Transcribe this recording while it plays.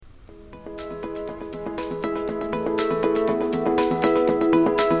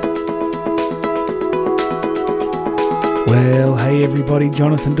Well, hey everybody,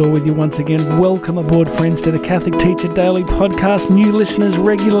 Jonathan Dorr with you once again. Welcome aboard, friends, to the Catholic Teacher Daily Podcast. New listeners,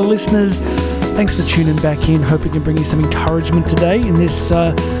 regular listeners, thanks for tuning back in. Hope it can bring you some encouragement today in this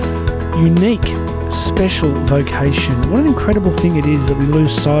unique, special vocation. What an incredible thing it is that we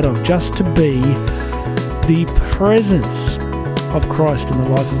lose sight of, just to be the presence of Christ in the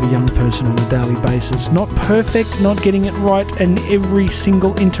life of a young person on a daily basis. Not perfect, not getting it right in every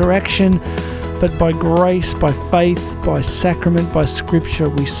single interaction, but by grace, by faith, by sacrament, by scripture,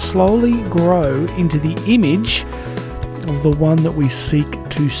 we slowly grow into the image of the one that we seek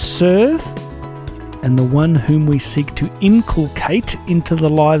to serve and the one whom we seek to inculcate into the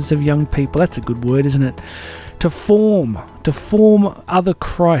lives of young people. That's a good word, isn't it? To form other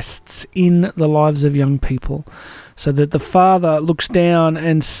Christs in the lives of young people, so that the Father looks down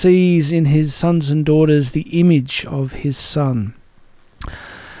and sees in his sons and daughters the image of his Son.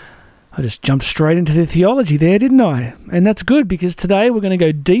 I just jumped straight into the theology there, didn't I? And that's good, because today we're going to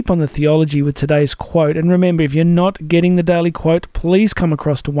go deep on the theology with today's quote. And remember, if you're not getting the daily quote, please come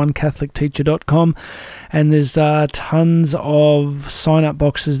across to onecatholicteacher.com, and there's tons of sign-up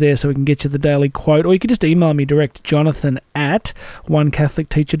boxes there so we can get you the daily quote. Or you can just email me direct,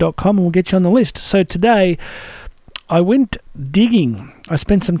 jonathan@onecatholicteacher.com, and we'll get you on the list. So today, I went digging. I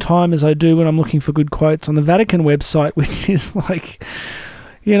spent some time, as I do when I'm looking for good quotes, on the Vatican website, which is like...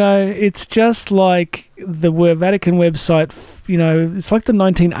 You know, it's just like the Vatican website, you know, it's like the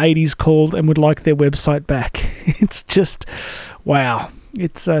 1980s called and would like their website back. It's just, wow.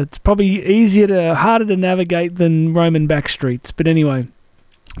 It's probably harder to navigate than Roman backstreets. But anyway,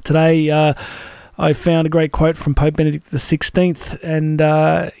 today I found a great quote from Pope Benedict XVI. And,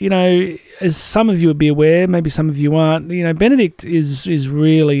 you know, as some of you would be aware, maybe some of you aren't, you know, Benedict is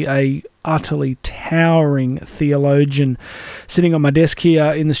really a utterly towering theologian. Sitting on my desk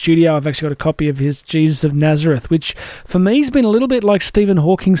here in the studio, I've actually got a copy of his Jesus of Nazareth, which for me has been a little bit like Stephen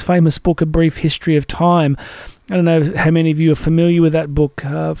Hawking's famous book, A Brief History of Time. I don't know how many of you are familiar with that book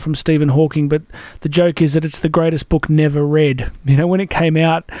from Stephen Hawking, but the joke is that it's the greatest book never read. You know, when it came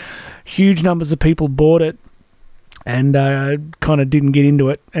out, huge numbers of people bought it and kind of didn't get into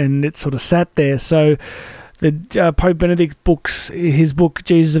it, and it sort of sat there. So the Pope Benedict his book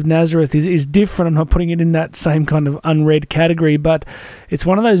Jesus of Nazareth is different. I'm not putting it in that same kind of unread category, but it's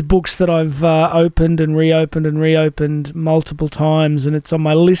one of those books that I've opened and reopened multiple times, and it's on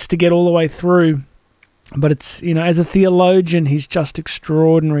my list to get all the way through. But it's, you know, as a theologian, he's just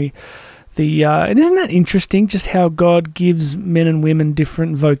extraordinary. And isn't that interesting, just how God gives men and women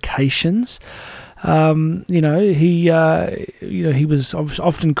different vocations? You know, he was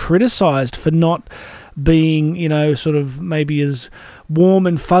often criticized for not being, you know, sort of maybe as warm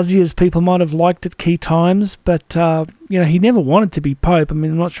and fuzzy as people might have liked at key times, but you know, he never wanted to be Pope. I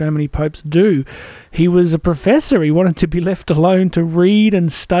mean, I'm not sure how many popes do. He was a professor. He wanted to be left alone to read and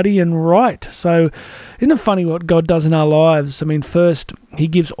study and write. So isn't it funny what God does in our lives? I mean, first, he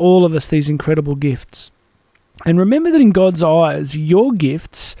gives all of us these incredible gifts. And remember that in God's eyes, your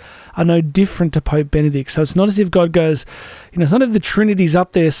gifts are no different to Pope Benedict. So it's not as if God goes, you know, it's not as if the Trinity's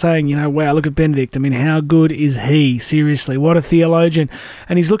up there saying, you know, wow, look at Benedict. I mean, how good is he? Seriously, what a theologian.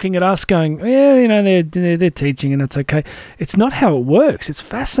 And he's looking at us going, yeah, you know, they're teaching and that's okay. It's not how it works. It's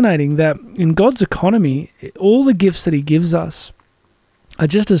fascinating that in God's economy, all the gifts that he gives us are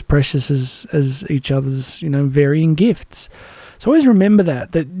just as precious as each other's, you know, varying gifts. So always remember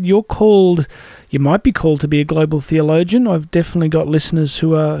that you're called, you might be called to be a global theologian. I've definitely got listeners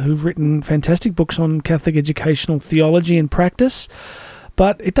who've written fantastic books on Catholic educational theology and practice,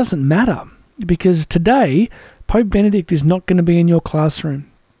 but it doesn't matter, because today Pope Benedict is not going to be in your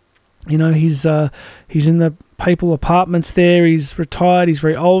classroom. You know, he's in the papal apartments there. He's retired. He's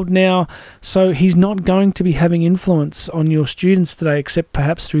very old now, so he's not going to be having influence on your students today, except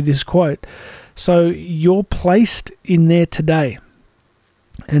perhaps through this quote. So you're placed in there today.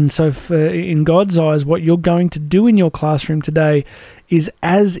 And so in God's eyes, what you're going to do in your classroom today is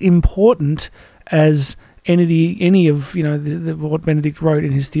as important as any of, you know, what Benedict wrote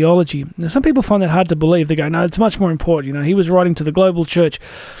in his theology. Now, some people find that hard to believe. They go, no, it's much more important. You know, he was writing to the global church.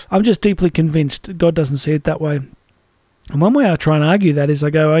 I'm just deeply convinced God doesn't see it that way. And one way I try and argue that is I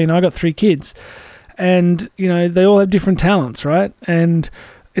go, you know, I got 3 kids, and, you know, they all have different talents, right? And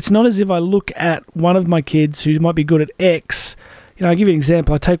it's not as if I look at one of my kids who might be good at X. You know, I'll give you an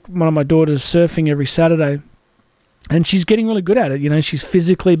example. I take one of my daughters surfing every Saturday, and she's getting really good at it. You know, she's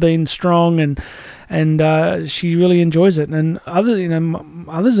physically been strong, and she really enjoys it. And other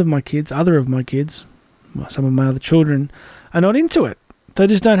of my kids, some of my other children, are not into it. They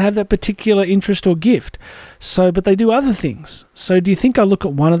just don't have that particular interest or gift. So, but they do other things. So do you think I look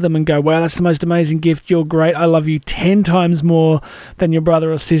at one of them and go, wow, that's the most amazing gift. You're great. I love you 10 times more than your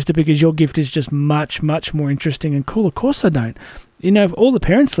brother or sister because your gift is just much, much more interesting and cool. Of course I don't. You know, if all the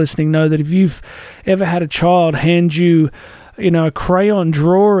parents listening know that if you've ever had a child hand you, a crayon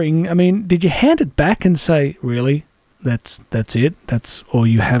drawing, I mean, did you hand it back and say, really? That's it? That's all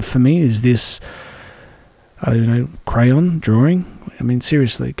you have for me? Is this, crayon drawing? I mean,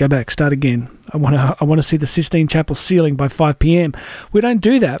 seriously, go back, start again. I want to see the Sistine Chapel ceiling by 5 p.m. We don't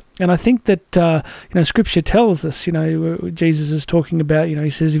do that. And I think that, Scripture tells us, Jesus is talking about, he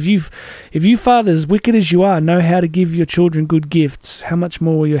says, if you fathers, wicked as you are, know how to give your children good gifts, how much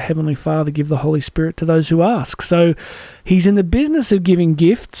more will your heavenly Father give the Holy Spirit to those who ask? So he's in the business of giving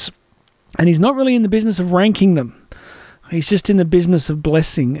gifts, and he's not really in the business of ranking them. He's just in the business of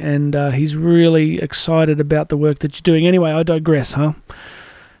blessing, and he's really excited about the work that you're doing. Anyway, I digress, huh?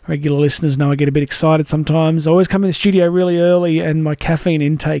 Regular listeners know I get a bit excited sometimes. I always come in the studio really early, and my caffeine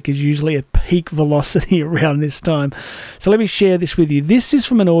intake is usually at peak velocity around this time. So let me share this with you. This is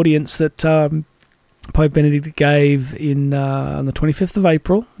from an audience that Pope Benedict gave on the 25th of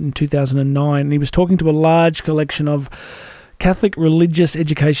April in 2009, and he was talking to a large collection of Catholic religious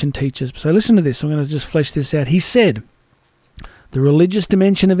education teachers. So listen to this. I'm going to just flesh this out. He said, the religious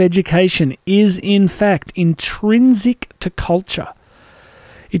dimension of education is, in fact, intrinsic to culture.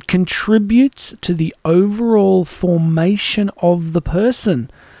 It contributes to the overall formation of the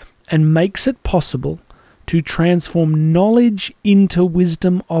person and makes it possible to transform knowledge into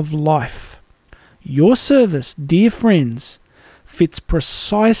wisdom of life. Your service, dear friends, fits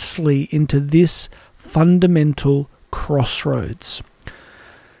precisely into this fundamental crossroads.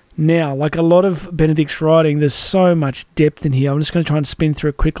 Now, like a lot of Benedict's writing, there's so much depth in here. I'm just going to try and spin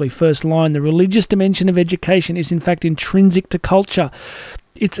through it quickly. First line, the religious dimension of education is in fact intrinsic to culture.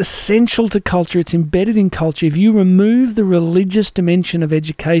 It's essential to culture. It's embedded in culture. If you remove the religious dimension of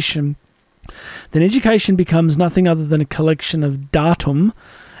education, then education becomes nothing other than a collection of datum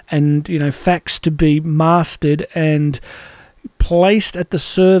and, facts to be mastered and placed at the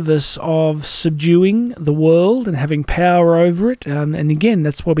service of subduing the world and having power over it. And again,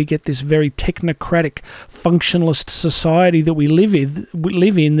 that's why we get this very technocratic, functionalist society that we live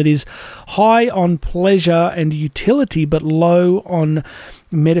in that is high on pleasure and utility, but low on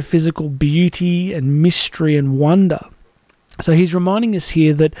metaphysical beauty and mystery and wonder. So he's reminding us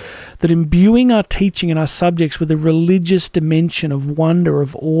here that imbuing our teaching and our subjects with a religious dimension of wonder,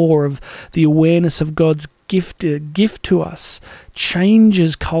 of awe, of the awareness of God's gift to us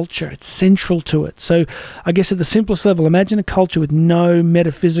changes culture. It's central to it. So I guess at the simplest level, imagine a culture with no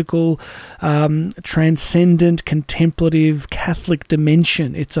metaphysical, transcendent, contemplative, Catholic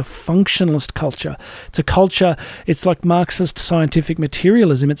dimension. It's a functionalist culture. It's a culture, it's like Marxist scientific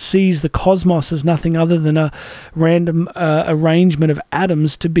materialism. It sees the cosmos as nothing other than a random arrangement of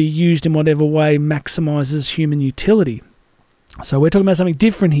atoms to be used in whatever way maximizes human utility. So we're talking about something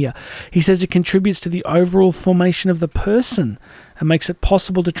different here. He says it contributes to the overall formation of the person and makes it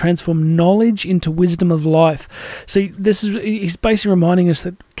possible to transform knowledge into wisdom of life. So he's basically reminding us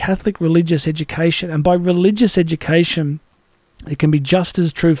that Catholic religious education, and by religious education, it can be just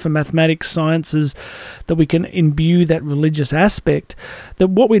as true for mathematics, sciences, that we can imbue that religious aspect, that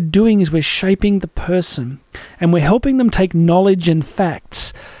what we're doing is we're shaping the person and we're helping them take knowledge and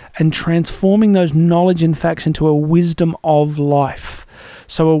facts and transforming those knowledge and facts into a wisdom of life.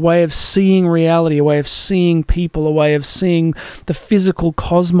 So a way of seeing reality, a way of seeing people, a way of seeing the physical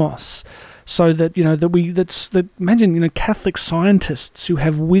cosmos. So that, imagine, Catholic scientists who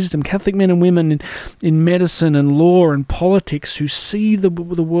have wisdom, Catholic men and women in medicine and law and politics who see the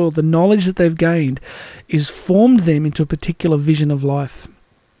world, the knowledge that they've gained is formed them into a particular vision of life.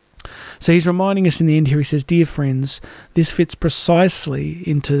 So he's reminding us in the end here, he says, dear friends, this fits precisely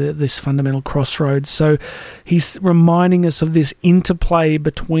into this fundamental crossroads. So he's reminding us of this interplay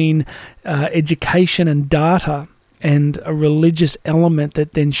between education and data and a religious element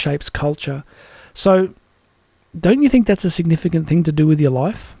that then shapes culture. So don't you think that's a significant thing to do with your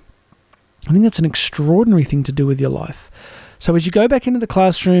life? I think that's an extraordinary thing to do with your life. So as you go back into the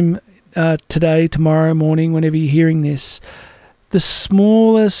classroom today, tomorrow morning, whenever you're hearing this, the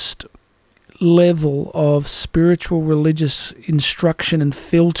smallest level of spiritual religious instruction and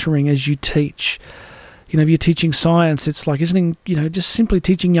filtering as you teach. If you're teaching science, it's like, just simply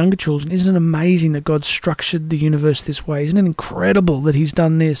teaching younger children, isn't it amazing that God structured the universe this way? Isn't it incredible that he's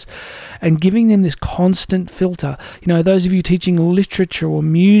done this? And giving them this constant filter. Those of you teaching literature or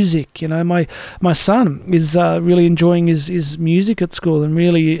music, my son is really enjoying his music at school and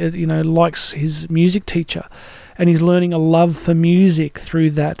really, likes his music teacher. and he's learning a love for music through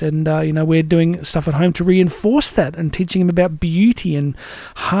that. And we're doing stuff at home to reinforce that and teaching him about beauty and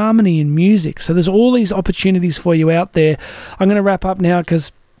harmony in music. So there's all these opportunities for you out there. I'm going to wrap up now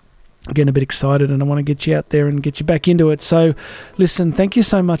because I'm getting a bit excited and I want to get you out there and get you back into it. So listen, thank you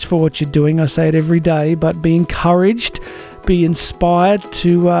so much for what you're doing. I say it every day, but be encouraged, be inspired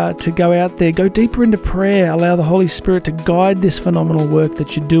to go out there, go deeper into prayer, allow the Holy Spirit to guide this phenomenal work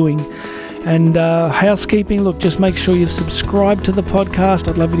that you're doing. And housekeeping, look, just make sure you've subscribed to the podcast.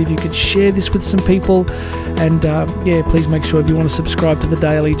 I'd love it if you could share this with some people. And please make sure if you want to subscribe to the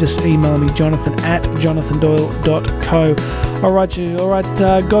daily, just email me, jonathan@jonathandoyle.co. All right,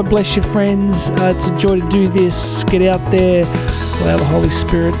 God bless you, friends. It's a joy to do this. Get out there. Allow the Holy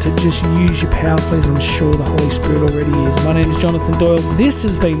Spirit to just use you powerfully, as I'm sure the Holy Spirit already is. My name is Jonathan Doyle. This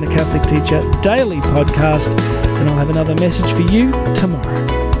has been the Catholic Teacher Daily Podcast, and I'll have another message for you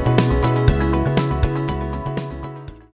tomorrow.